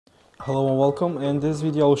Hello and welcome. In this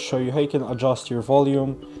video I'll show you how you can adjust your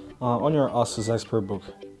volume on your Asus ExpertBook.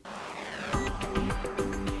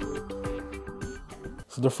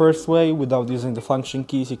 So the first way, without using the function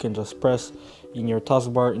keys, you can just press in your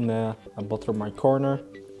taskbar in the bottom right corner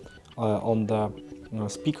on the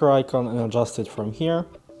speaker icon and adjust it from here.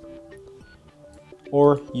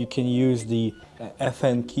 Or you can use the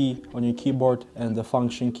FN key on your keyboard and the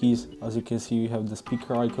function keys. As you can see, you have the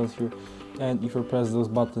speaker icons here, and if you press those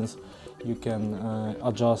buttons you can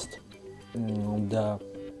adjust the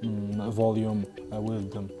volume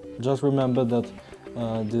with them. Just remember that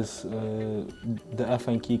the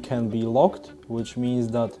FN key can be locked, which means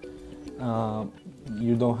that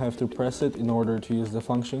you don't have to press it in order to use the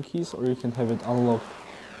function keys, or you can have it unlocked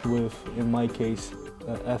with, in my case,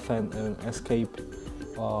 FN and escape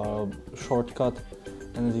shortcut.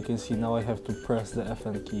 And as you can see, now I have to press the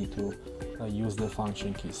FN key to use the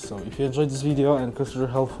function keys. So if you enjoyed this video and consider it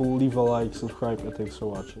helpful, leave a like, subscribe, and thanks for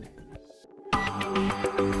watching.